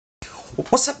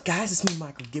What's up, guys? It's me,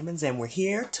 Michael Gibbons, and we're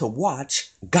here to watch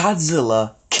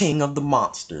Godzilla, King of the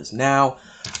Monsters. Now,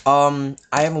 I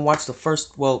haven't watched the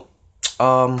first,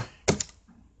 um,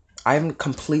 I haven't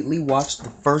completely watched the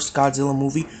first Godzilla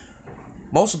movie,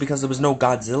 mostly because there was no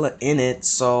Godzilla in it,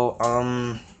 so,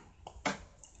 I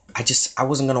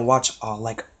wasn't gonna watch,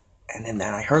 and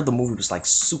then I heard the movie was, like,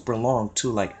 super long,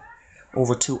 too, like,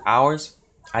 over 2 hours,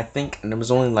 I think, and there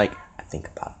was only, like, I think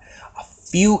about a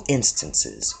few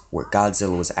instances where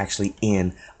Godzilla was actually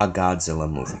in a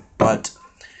Godzilla movie. But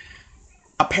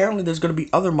apparently there's going to be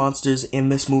other monsters in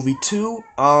this movie too.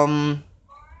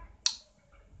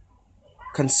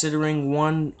 Considering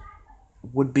one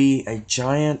would be a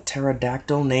giant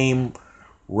pterodactyl named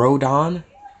Rodon,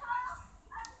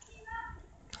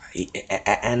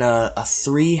 and a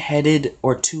three-headed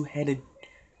or two-headed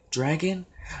dragon.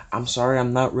 I'm sorry,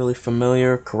 I'm not really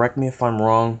familiar. Correct me if I'm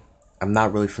wrong. I'm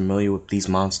not really familiar with these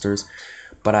monsters.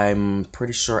 But I'm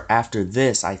pretty sure after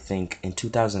this, I think, in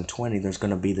 2020, there's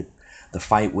going to be the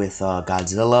fight with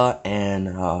Godzilla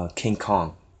and King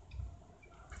Kong.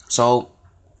 So,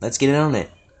 let's get in on it.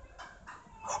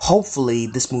 Hopefully,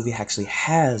 this movie actually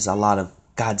has a lot of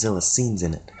Godzilla scenes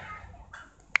in it.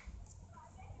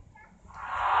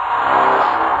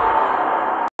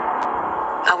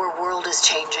 Our world is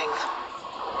changing.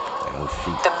 And we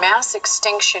shoot. The mass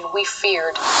extinction we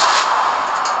feared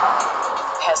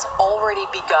has already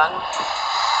begun,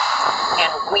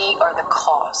 and we are the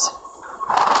cause.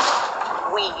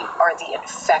 We are the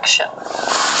infection.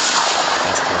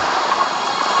 That's good.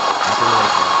 I can relate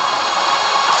to that.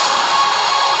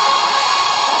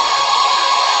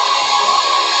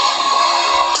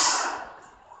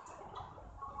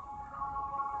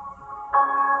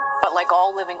 But like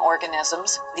all living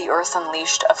organisms, the Earth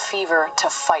unleashed a fever to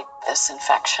fight this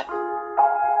infection.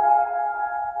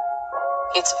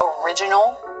 Its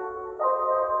original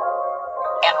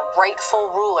and rightful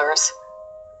rulers,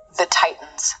 the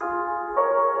Titans.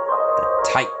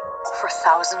 Tight. For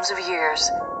thousands of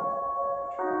years,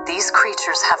 these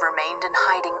creatures have remained in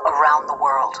hiding around the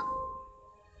world.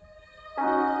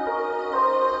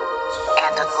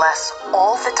 And unless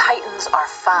all the Titans are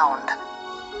found,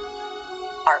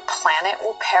 our planet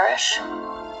will perish,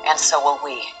 and so will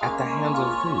we. At the hands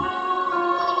of who?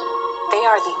 They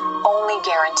are the only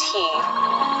guarantee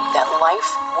that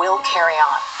life will carry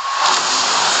on.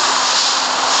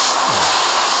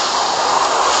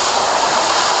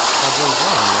 That goes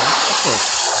wrong, man. Of course.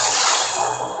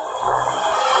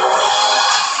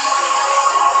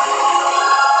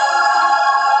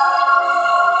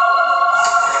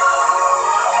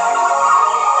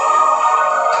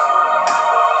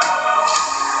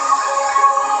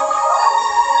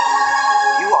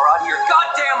 You are out of your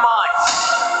goddamn mind!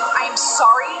 I am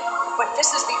sorry, but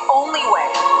this is the only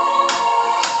way.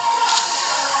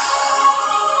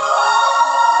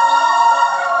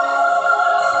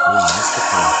 We missed the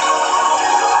point.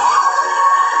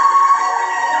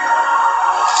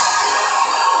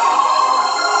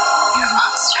 You're a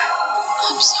monster.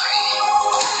 I'm sorry.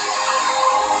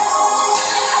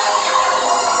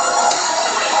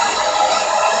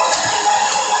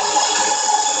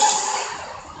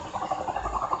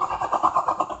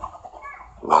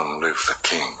 Long live the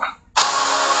king.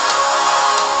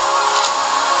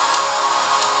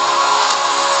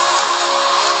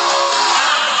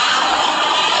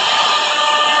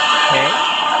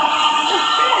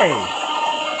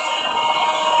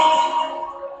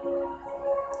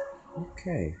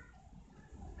 Okay.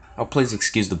 Oh, please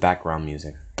excuse the background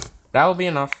music. That will be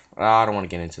enough. I don't want to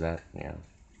get into that. Yeah.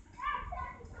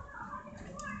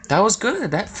 That was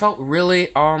good. That felt really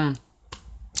I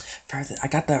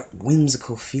got that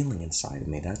whimsical feeling inside of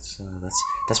me. That's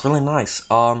really nice.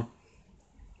 But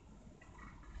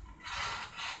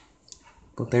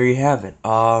there you have it.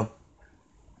 Not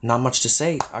much to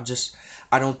say. I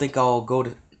don't think I'll go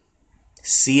to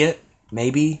see it.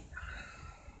 Maybe.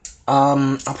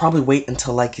 I'll probably wait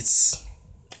until like it's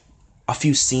a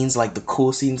few scenes, like the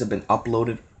cool scenes have been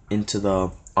uploaded into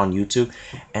on YouTube,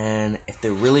 and if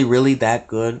they're really that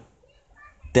good,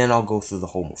 then I'll go through the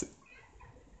whole movie.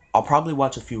 I'll probably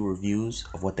watch a few reviews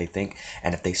of what they think,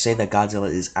 and if they say that Godzilla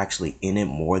is actually in it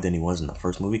more than he was in the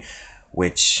first movie,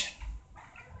 which,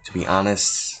 to be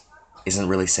honest, isn't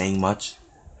really saying much,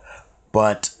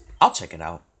 but I'll check it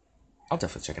out. I'll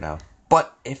definitely check it out.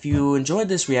 But if you enjoyed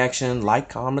this reaction, like,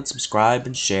 comment, subscribe,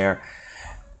 and share,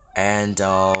 and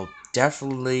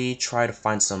definitely try to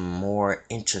find some more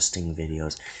interesting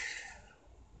videos.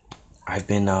 I've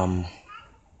been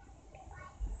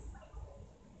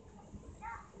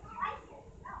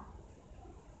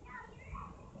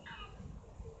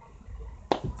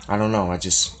I don't know.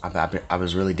 I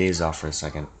was really dazed off for a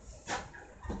second.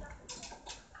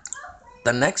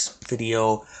 The next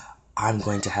video, I'm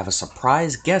going to have a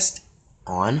surprise guest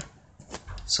on,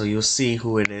 so you'll see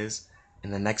who it is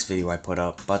in the next video I put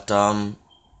up. But